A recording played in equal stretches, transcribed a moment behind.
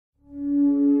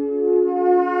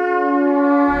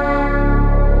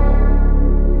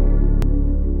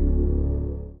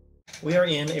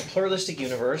in A Pluralistic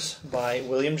Universe by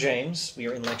William James. We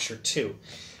are in Lecture 2.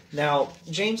 Now,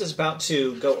 James is about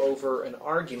to go over an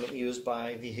argument used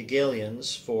by the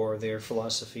Hegelians for their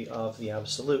philosophy of the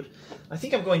absolute. I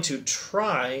think I'm going to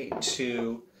try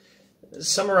to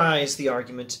summarize the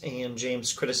argument and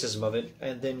James' criticism of it,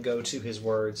 and then go to his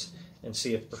words and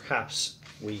see if perhaps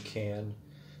we can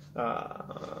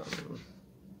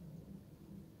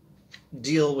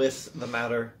deal with the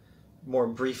matter more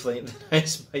briefly than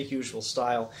is my usual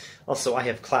style. Also, I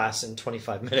have class in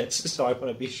 25 minutes, so I want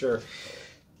to be sure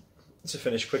to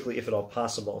finish quickly if at all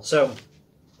possible.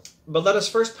 But let us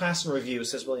first pass in review,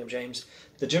 says William James,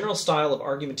 the general style of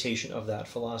argumentation of that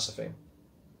philosophy.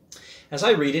 As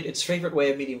I read it, its favorite way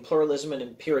of meeting pluralism and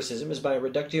empiricism is by a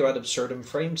reductio ad absurdum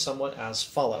framed somewhat as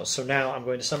follows. So now I'm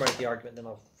going to summarize the argument, then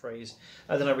I'll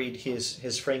read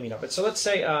his framing of it. So let's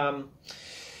say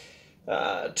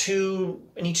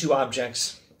any two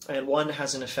objects, and one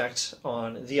has an effect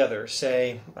on the other.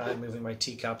 Say I'm moving my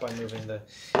teacup, I'm moving the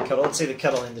kettle. Let's say the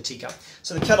kettle and the teacup.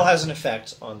 So the kettle has an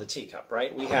effect on the teacup,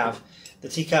 right? We have the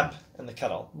teacup and the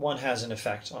kettle. One has an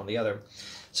effect on the other.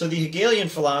 So the Hegelian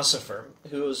philosopher,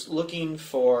 who is looking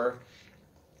for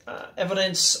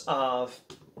evidence of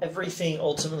everything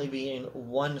ultimately being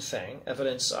one thing,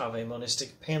 evidence of a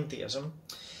monistic pantheism,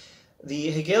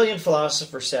 the Hegelian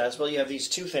philosopher says, well, you have these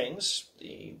two things,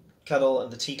 the kettle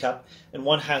and the teacup, and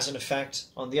one has an effect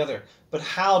on the other. But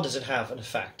how does it have an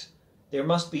effect? There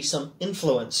must be some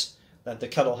influence that the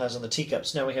kettle has on the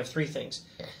teacups. Now we have three things.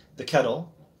 The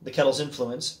kettle's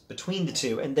influence between the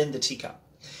two, and then the teacup.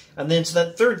 And then so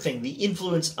that third thing, the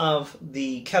influence of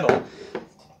the kettle,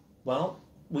 well,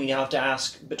 we now have to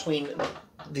ask between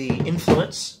the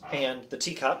influence and the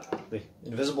teacup, the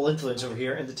invisible influence over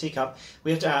here and the teacup,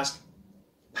 we have to ask,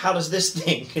 how does this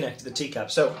thing connect to the teacup?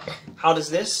 So how does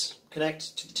this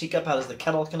connect to the teacup? How does the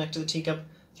kettle connect to the teacup?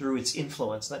 Through its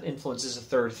influence. That influence is a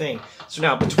third thing. So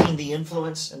now between the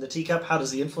influence and the teacup, how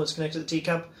does the influence connect to the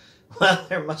teacup? Well,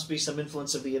 there must be some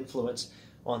influence of the influence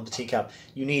on the teacup.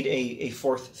 You need a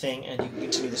fourth thing, and you can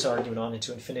continue this argument on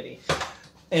into infinity.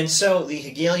 And so the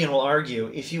Hegelian will argue,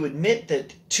 if you admit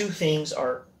that two things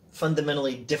are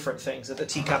fundamentally different things, that the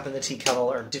teacup and the tea kettle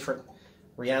are different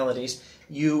realities,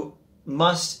 you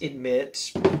must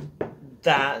admit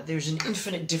that there's an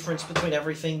infinite difference between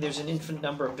everything, there's an infinite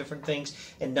number of different things,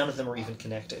 and none of them are even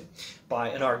connected by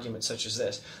an argument such as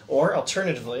this. Or,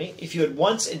 alternatively, if you at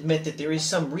once admit that there is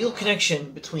some real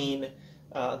connection between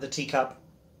the teacup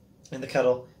and the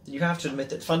kettle, then you have to admit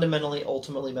that fundamentally,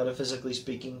 ultimately, metaphysically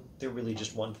speaking, they're really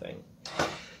just one thing.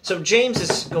 So James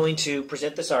is going to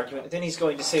present this argument, and then he's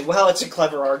going to say, well, it's a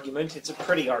clever argument, it's a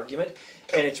pretty argument,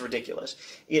 and it's ridiculous.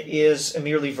 It is a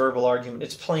merely verbal argument.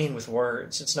 It's playing with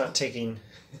words. It's not taking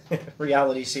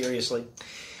reality seriously.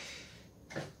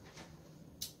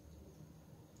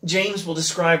 James will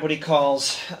describe what he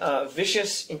calls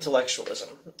vicious intellectualism.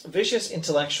 Vicious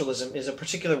intellectualism is a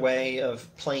particular way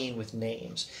of playing with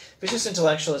names. Vicious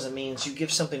intellectualism means you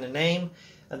give something a name,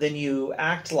 and then you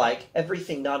act like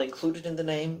everything not included in the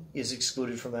name is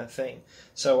excluded from that thing.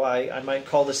 So I might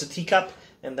call this a teacup,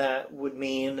 and that would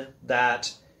mean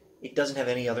that it doesn't have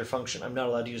any other function. I'm not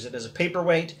allowed to use it as a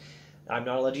paperweight. I'm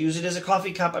not allowed to use it as a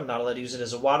coffee cup. I'm not allowed to use it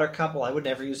as a water cup. Well, I would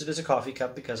never use it as a coffee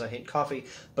cup because I hate coffee.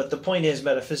 But the point is,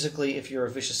 metaphysically, if you're a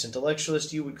vicious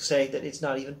intellectualist, you would say that it's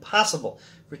not even possible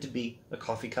for it to be a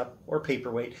coffee cup or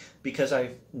paperweight because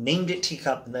I've named it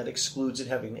teacup, and that excludes it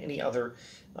having any other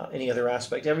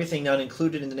aspect. Everything not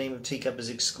included in the name of teacup is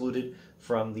excluded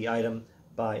from the item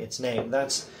by its name.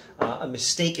 That's a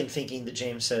mistaken thinking that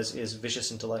James says is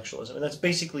vicious intellectualism. And that's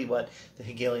basically what the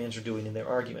Hegelians are doing in their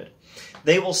argument.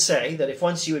 They will say that if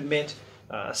once you admit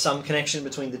some connection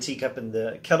between the teacup and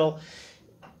the kettle,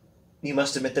 you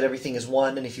must admit that everything is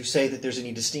one, and if you say that there's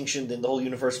any distinction, then the whole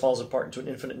universe falls apart into an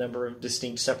infinite number of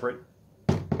distinct, separate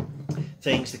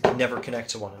things that can never connect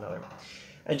to one another.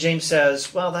 And James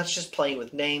says, well, that's just playing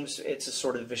with names. It's a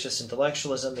sort of vicious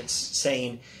intellectualism. It's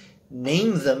saying,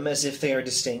 name them as if they are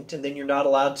distinct, and then you're not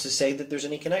allowed to say that there's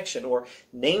any connection. Or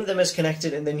name them as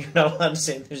connected, and then you're not allowed to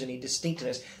say that there's any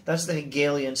distinctness. That's the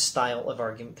Hegelian style of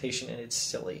argumentation, and it's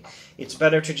silly. It's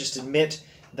better to just admit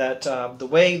that the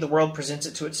way the world presents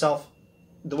itself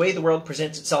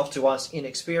to us in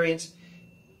experience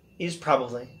is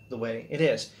probably the way it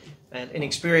is. And in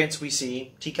experience, we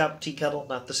see teacup, tea kettle,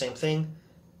 not the same thing.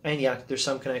 And yet, there's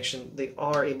some connection. They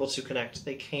are able to connect.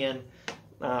 They can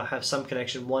have some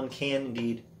connection. One can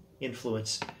indeed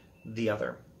influence the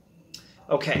other.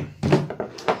 Okay.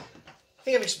 I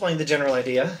think I've explained the general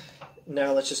idea.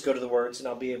 Now let's just go to the words, and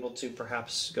I'll be able to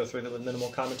perhaps go through them with minimal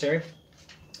commentary.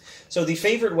 So the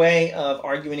favorite way of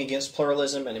arguing against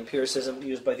pluralism and empiricism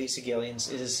used by these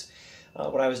Hegelians is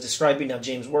what I was describing now,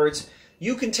 James' words.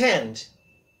 You contend,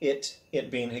 it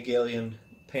being Hegelian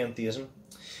pantheism,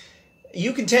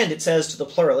 you contend, it says to the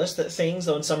pluralist, that things,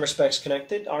 though in some respects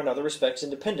connected, are in other respects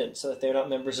independent, so that they are not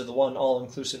members of the one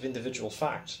all-inclusive individual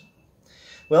fact.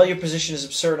 Well, your position is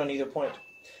absurd on either point.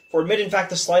 For admit, in fact,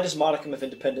 the slightest modicum of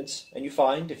independence, and you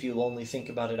find, if you'll only think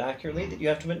about it accurately, that you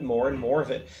have to admit more and more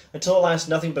of it, until at last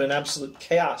nothing but an absolute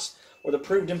chaos, or the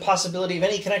proved impossibility of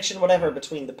any connection whatever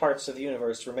between the parts of the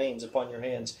universe remains upon your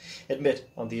hands. Admit,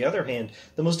 on the other hand,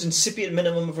 the most incipient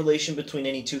minimum of relation between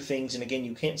any two things, and again,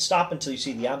 you can't stop until you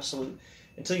see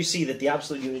that the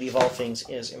absolute unity of all things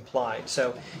is implied.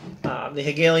 So, the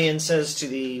Hegelian says to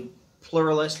the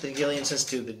pluralist, the Hegelian says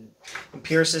to the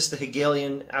empiricist, the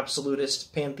Hegelian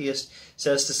absolutist, pantheist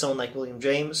says to someone like William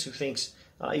James, who thinks,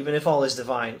 even if all is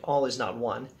divine, all is not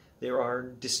one. There are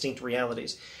distinct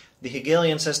realities. The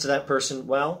Hegelian says to that person,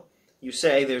 well, you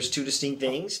say there's two distinct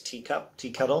things, teacup, tea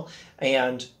kettle,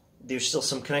 and there's still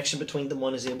some connection between them.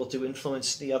 One is able to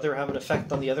influence the other, have an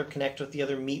effect on the other, connect with the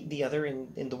other, meet the other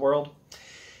in the world.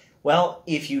 Well,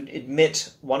 if you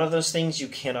admit one of those things, you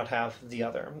cannot have the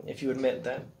other. If you admit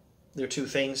that there are two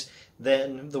things,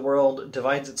 then the world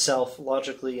divides itself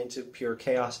logically into pure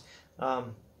chaos.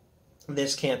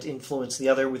 This can't influence the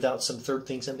other without some third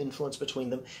thing, some influence between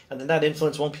them, and then that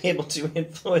influence won't be able to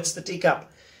influence the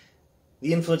teacup.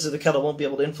 The influence of the kettle won't be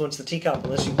able to influence the teacup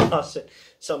unless you lost it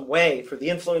some way for the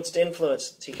influence to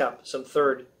influence the teacup, some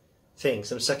third thing,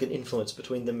 some second influence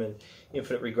between them, and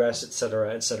infinite regress,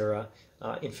 etc., etc.,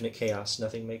 infinite chaos.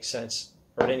 Nothing makes sense.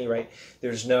 Or at any rate,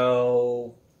 there's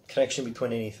no connection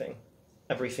between anything.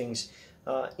 Everything's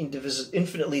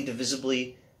infinitely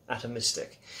divisibly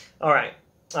atomistic. All right.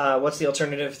 What's the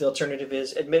alternative? The alternative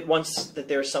is admit once that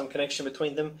there's some connection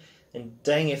between them, and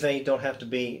dang if they don't have to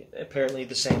be apparently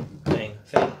the same thing.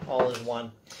 All is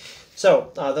one.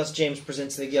 So, thus James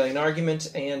presents the Hegelian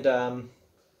argument, and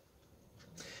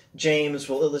James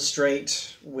will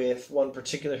illustrate with one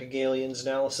particular Hegelian's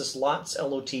analysis, Lotze,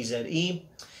 L-O-T-Z-E,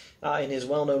 in his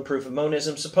well-known proof of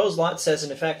monism. Suppose Lotze says,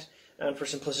 in effect, and for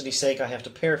simplicity's sake I have to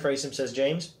paraphrase him, says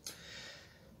James,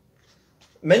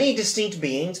 many distinct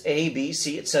beings, A, B,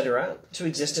 C, etc., to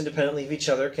exist independently of each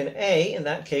other, can A, in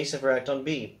that case, ever act on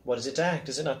B? What is it to act?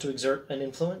 Is it not to exert an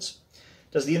influence?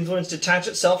 Does the influence detach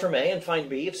itself from A and find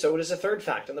B? If so, it is a third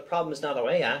fact, and the problem is not how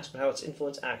A acts, but how its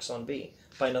influence acts on B.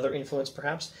 By another influence,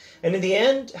 perhaps? And in the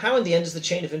end, how in the end does the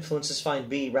chain of influences find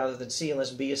B rather than C,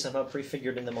 unless B is somehow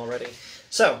prefigured in them already?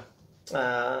 So,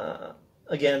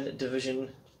 again,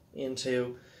 division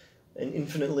into an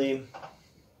infinitely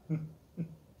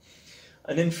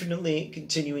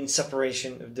continuing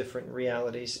separation of different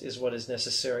realities is what is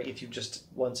necessary if you just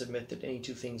once admit that any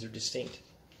two things are distinct.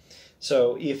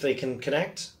 So if they can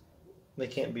connect, they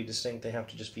can't be distinct. They have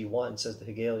to just be one, says the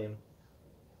Hegelian.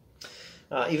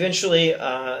 Eventually,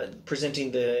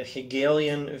 presenting the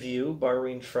Hegelian view,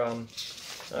 borrowing from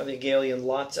the Hegelian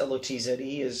Lotze,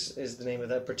 L-O-T-Z-E is the name of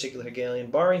that particular Hegelian.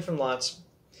 Borrowing from Lotze,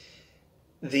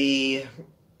 the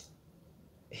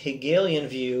Hegelian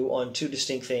view on two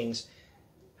distinct things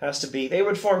has to be, they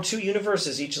would form two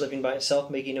universes, each living by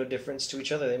itself, making no difference to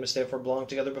each other. They must therefore belong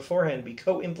together beforehand, be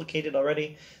co-implicated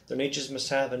already. Their natures must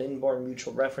have an inborn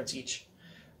mutual reference, each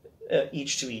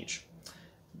to each.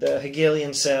 The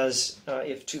Hegelian says,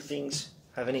 if two things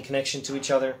have any connection to each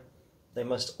other, they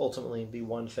must ultimately be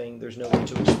one thing. There's no way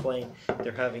to explain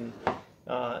their having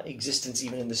existence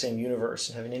even in the same universe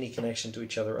and having any connection to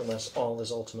each other unless all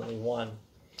is ultimately one.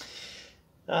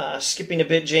 Skipping a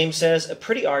bit, James says, a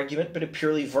pretty argument, but a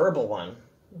purely verbal one,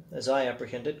 as I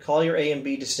apprehend it. Call your A and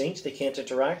B distinct, they can't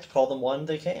interact. Call them one,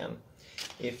 they can.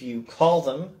 If you call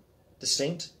them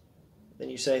distinct, then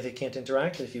you say they can't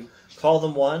interact. If you call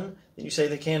them one, then you say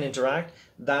they can interact.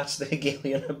 That's the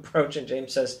Hegelian approach, and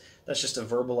James says that's just a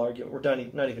verbal argument. We're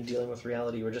not even dealing with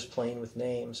reality, we're just playing with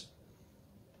names.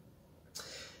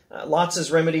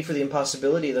 Lotze's remedy for the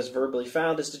impossibility that's verbally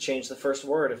found is to change the first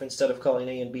word. If instead of calling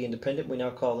A and B independent, we now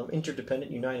call them interdependent,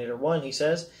 united, or one, he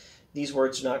says, these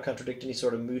words do not contradict any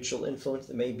sort of mutual influence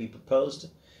that may be proposed,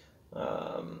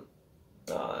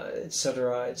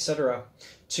 etc., etc.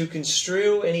 To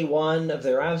construe any one of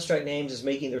their abstract names as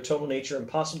making their total nature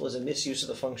impossible is a misuse of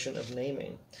the function of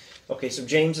naming. Okay, so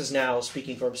James is now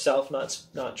speaking for himself,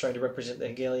 not trying to represent the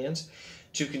Hegelians.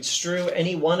 To construe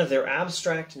any one of their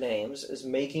abstract names as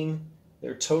making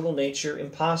their total nature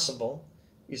impossible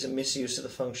is a misuse of the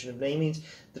function of naming.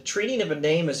 The treating of a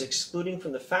name as excluding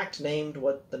from the fact named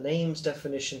what the name's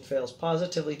definition fails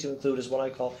positively to include is what I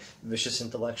call vicious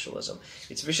intellectualism.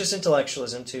 It's vicious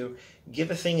intellectualism to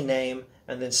give a thing a name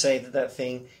and then say that that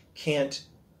thing can't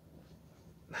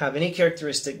have any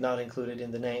characteristic not included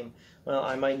in the name. Well,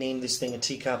 I might name this thing a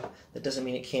teacup. That doesn't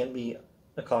mean it can't be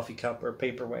a coffee cup or a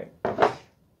paperweight.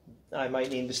 I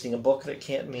might name this thing a book. That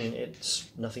can't mean it's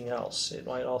nothing else. It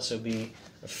might also be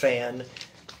a fan.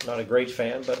 Not a great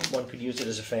fan, but one could use it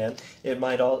as a fan. It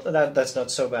might that's not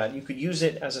so bad. You could use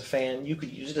it as a fan. You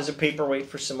could use it as a paperweight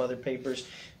for some other papers.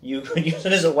 You could use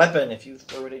it as a weapon if you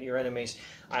throw it at your enemies.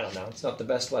 I don't know. It's not the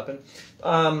best weapon.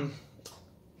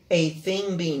 A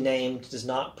thing being named does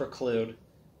not preclude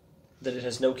that it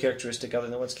has no characteristic other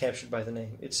than what's captured by the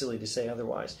name. It's silly to say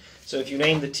otherwise. So if you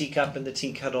name the teacup and the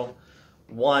tea kettle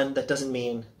one, that doesn't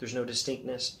mean there's no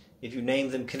distinctness. If you name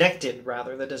them connected,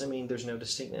 rather, that doesn't mean there's no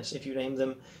distinctness. If you name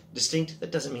them distinct,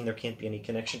 that doesn't mean there can't be any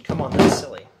connection. Come on, that's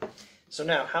silly. So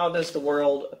now, how does the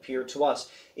world appear to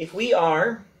us? If we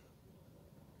are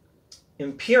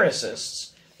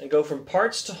empiricists and go from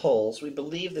parts to wholes, we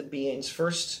believe that beings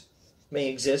first may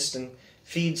exist and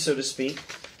feed, so to speak,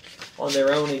 on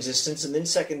their own existence, and then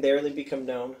secondarily become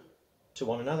known to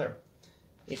one another.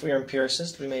 If we are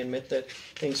empiricists, we may admit that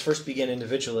things first begin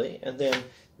individually, and then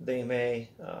they may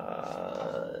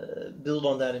build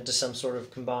on that into some sort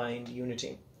of combined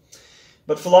unity.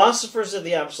 But philosophers of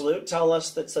the absolute tell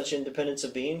us that such independence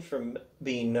of being from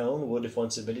being known would, if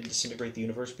once admitted, disintegrate the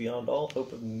universe beyond all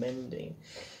hope of mending.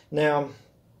 Now,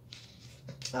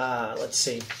 let's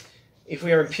see. If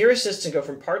we are empiricists and go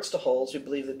from parts to wholes, we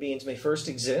believe that beings may first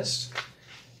exist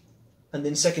and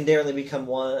then secondarily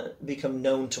become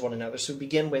known to one another. So we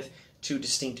begin with two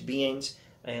distinct beings,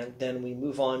 and then we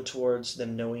move on towards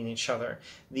them knowing each other.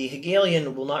 The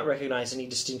Hegelian will not recognize any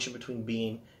distinction between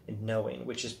being and knowing,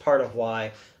 which is part of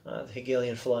why the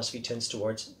Hegelian philosophy tends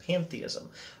towards pantheism.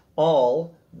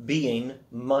 All being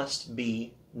must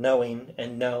be knowing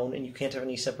and known, and you can't have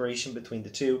any separation between the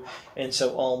two, and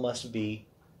so all must be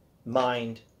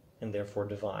mind and therefore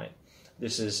divine.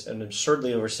 This is an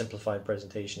absurdly oversimplified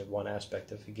presentation of one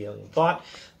aspect of Hegelian thought,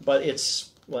 but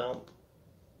it's, well,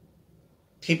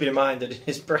 keep it in mind that it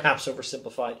is perhaps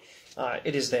oversimplified.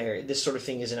 It is there. This sort of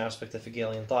thing is an aspect of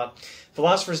Hegelian thought.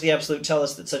 Philosophers of the absolute tell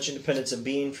us that such independence of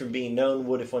being from being known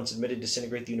would, if once admitted,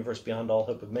 disintegrate the universe beyond all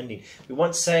hope of mending. We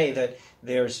once say that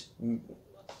there's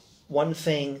one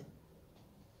thing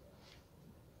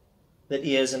that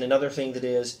is and another thing that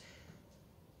is,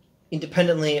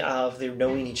 independently of their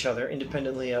knowing each other,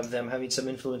 independently of them having some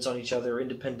influence on each other,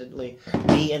 independently,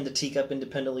 me and the teacup,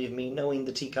 independently of me knowing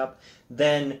the teacup,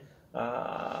 then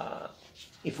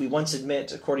if we once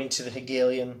admit, according to the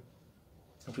Hegelian,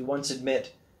 if we once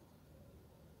admit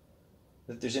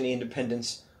that there's any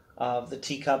independence of the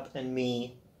teacup and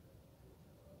me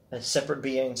as separate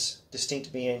beings,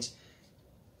 distinct beings,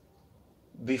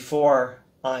 before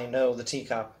I know the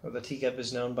teacup, or the teacup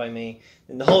is known by me,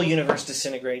 then the whole universe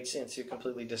disintegrates into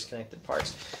completely disconnected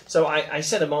parts. So I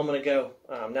said a moment ago,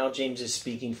 now James is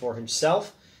speaking for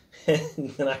himself, and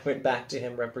then I went back to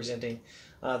him representing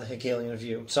the Hegelian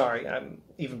view. Sorry,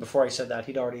 even before I said that,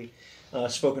 he'd already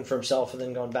spoken for himself and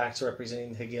then gone back to representing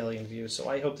the Hegelian view. So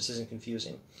I hope this isn't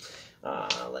confusing.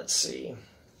 Let's see.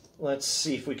 Let's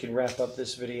see if we can wrap up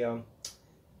this video.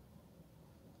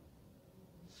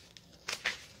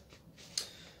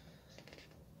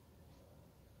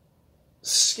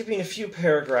 Skipping a few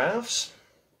paragraphs.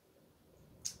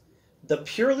 The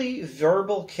purely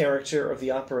verbal character of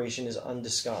the operation is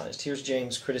undisguised. Here's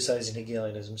James criticizing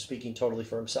Hegelianism, speaking totally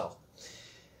for himself.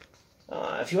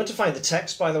 If you want to find the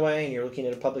text, by the way, and you're looking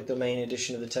at a public domain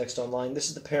edition of the text online, this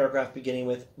is the paragraph beginning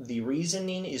with, "The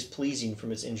reasoning is pleasing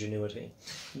from its ingenuity."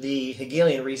 The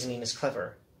Hegelian reasoning is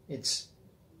clever. It's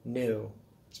new.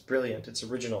 It's brilliant. It's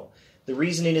original. The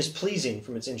reasoning is pleasing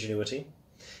from its ingenuity.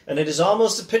 And it is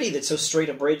almost a pity that so straight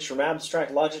a bridge from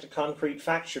abstract logic to concrete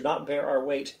fact should not bear our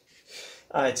weight.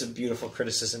 It's a beautiful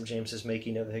criticism James is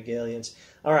making of the Hegelians.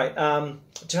 All right,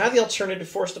 to have the alternative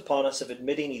forced upon us of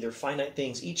admitting either finite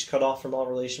things, each cut off from all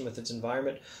relation with its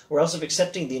environment, or else of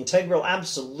accepting the integral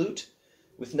absolute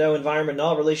with no environment and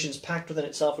all relations packed within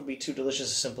itself would be too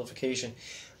delicious a simplification.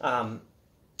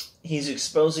 He's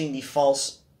exposing the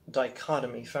false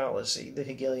dichotomy fallacy the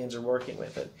Hegelians are working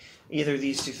with. It. Either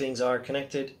these two things are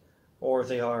connected or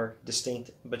they are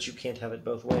distinct, but you can't have it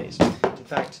both ways. In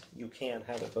fact, you can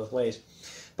have it both ways.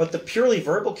 But the purely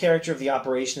verbal character of the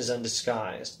operation is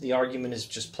undisguised. The argument is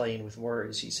just playing with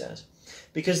words, he says.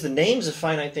 Because the names of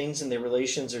finite things and their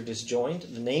relations are disjoined,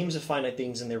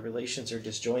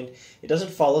 it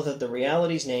doesn't follow that the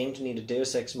realities named need a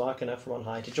deus ex machina from on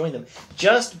high to join them.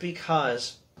 Just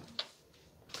because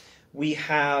we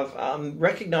have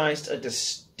recognized a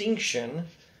distinction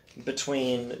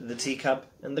between the teacup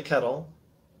and the kettle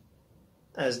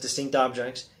as distinct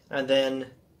objects, and then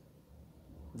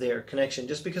their connection.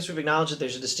 Just because we've acknowledged that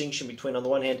there's a distinction between, on the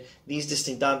one hand, these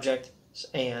distinct objects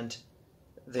and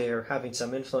they're having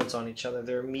some influence on each other,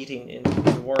 they're meeting in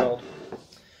the world.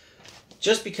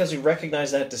 Just because we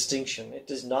recognize that distinction, it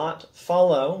does not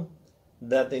follow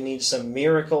that they need some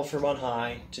miracle from on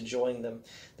high to join them.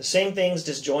 The same things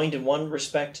disjoined in one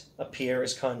respect appear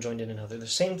as conjoined in another. The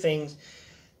same things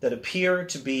that appear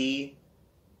to be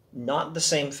not the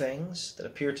same things, that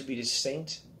appear to be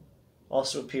distinct,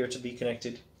 also appear to be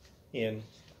connected in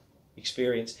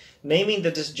experience. Naming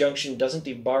the disjunction doesn't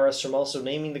debar us from also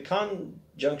naming the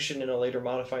conjunction in a later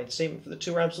modifying statement, for the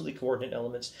two are absolutely coordinate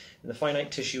elements in the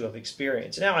finite tissue of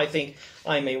experience. Now I think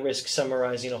I may risk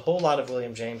summarizing a whole lot of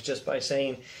William James just by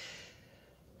saying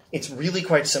it's really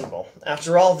quite simple.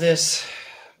 After all this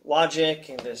logic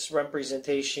and this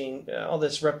representation, all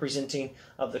this representing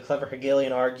of the clever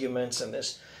Hegelian arguments and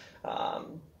this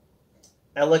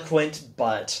eloquent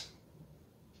but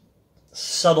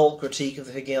subtle critique of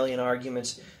the Hegelian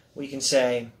arguments, we can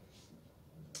say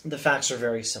the facts are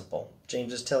very simple.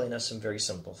 James is telling us some very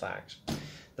simple facts.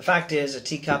 The fact is, a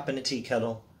teacup and a tea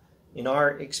kettle, in our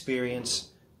experience,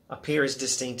 appear as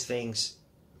distinct things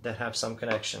that have some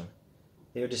connection.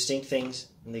 They are distinct things,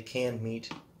 and they can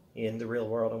meet in the real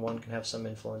world, and one can have some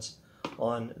influence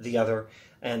on the other.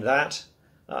 And that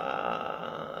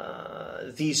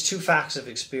these two facts of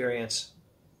experience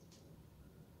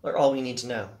are all we need to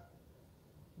know.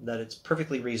 That it's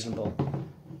perfectly reasonable,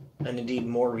 and indeed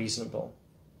more reasonable,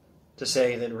 to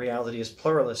say that reality is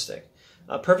pluralistic.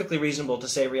 Perfectly reasonable to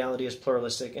say reality is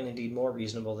pluralistic, and indeed more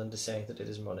reasonable than to say that it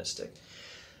is monistic.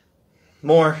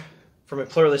 More from A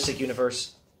Pluralistic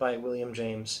Universe by William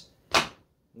James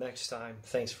next time.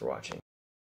 Thanks for watching.